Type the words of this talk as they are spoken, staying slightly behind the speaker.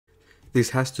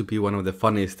This has to be one of the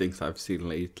funniest things I've seen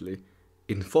lately.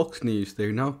 In Fox News,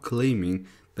 they're now claiming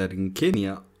that in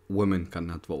Kenya, women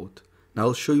cannot vote. Now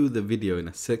I'll show you the video in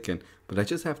a second, but I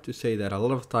just have to say that a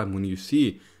lot of time when you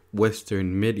see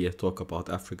Western media talk about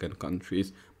African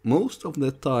countries, most of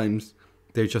the times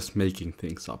they're just making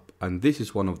things up. And this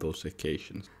is one of those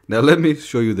occasions. Now let me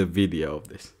show you the video of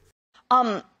this.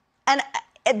 And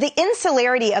the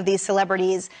insularity of these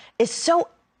celebrities is so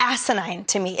asinine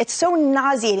to me. It's so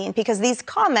nauseating because these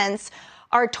comments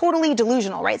are totally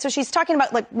delusional, right? So she's talking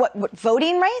about like what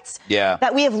voting rights? Yeah.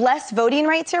 That we have less voting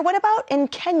rights here. What about in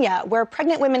Kenya, where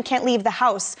pregnant women can't leave the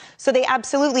house, so they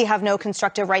absolutely have no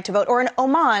constructive right to vote? Or in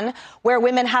Oman, where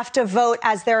women have to vote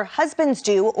as their husbands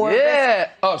do, or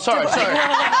sorry.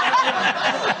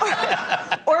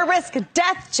 or risk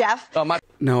death, Jeff.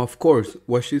 Now, of course,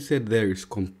 what she said there is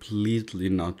completely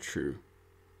not true.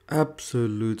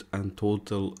 Absolute and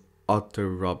total, utter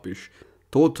rubbish.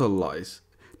 Total lies.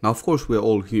 Now, of course, we're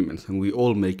all humans and we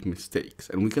all make mistakes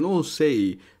and we can all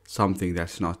say something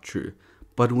that's not true.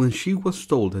 But when she was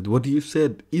told that what you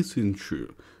said isn't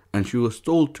true and she was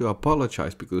told to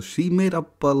apologize because she made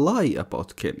up a lie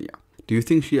about Kenya, do you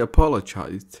think she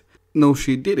apologized? No,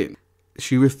 she didn't.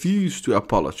 She refused to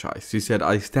apologize. She said,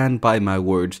 I stand by my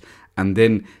words, and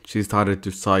then she started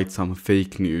to cite some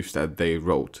fake news that they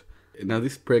wrote. Now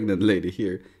this pregnant lady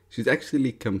here, she's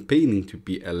actually campaigning to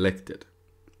be elected.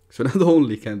 So not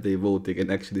only can they vote, they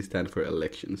can actually stand for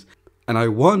elections. And I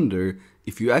wonder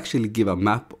if you actually give a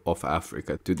map of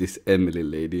Africa to this Emily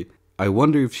lady, I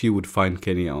wonder if she would find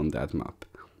Kenya on that map.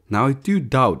 Now I do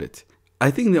doubt it.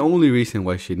 I think the only reason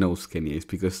why she knows Kenya is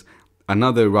because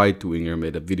another right-winger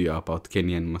made a video about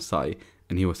Kenyan Maasai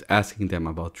and he was asking them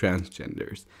about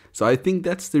transgenders. So I think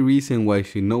that's the reason why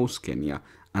she knows Kenya.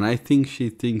 And I think she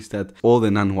thinks that all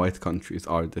the non-white countries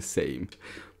are the same.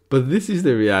 But this is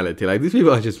the reality. Like, these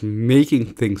people are just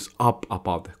making things up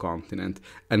about the continent.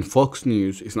 And Fox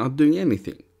News is not doing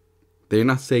anything. They're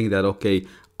not saying that, okay,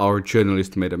 our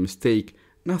journalist made a mistake.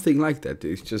 Nothing like that.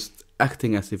 It's just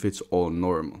acting as if it's all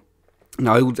normal.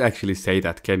 Now, I would actually say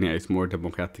that Kenya is more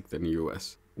democratic than the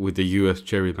US. With the US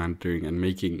gerrymandering and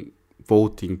making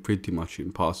voting pretty much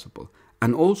impossible.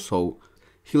 And also,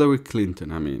 Hillary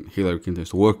Clinton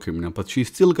is a war criminal, but she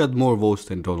still got more votes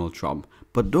than Donald Trump.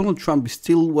 But Donald Trump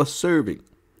still was serving.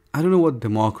 I don't know what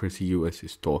democracy US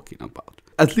is talking about.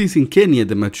 At least in Kenya,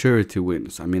 the majority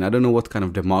wins. I don't know what kind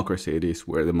of democracy it is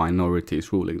where the minority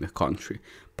is ruling the country.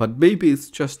 But maybe it's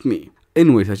just me.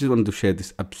 Anyways, I just wanted to share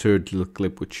this absurd little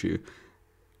clip with you.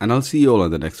 And I'll see you all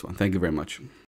on the next one. Thank you very much.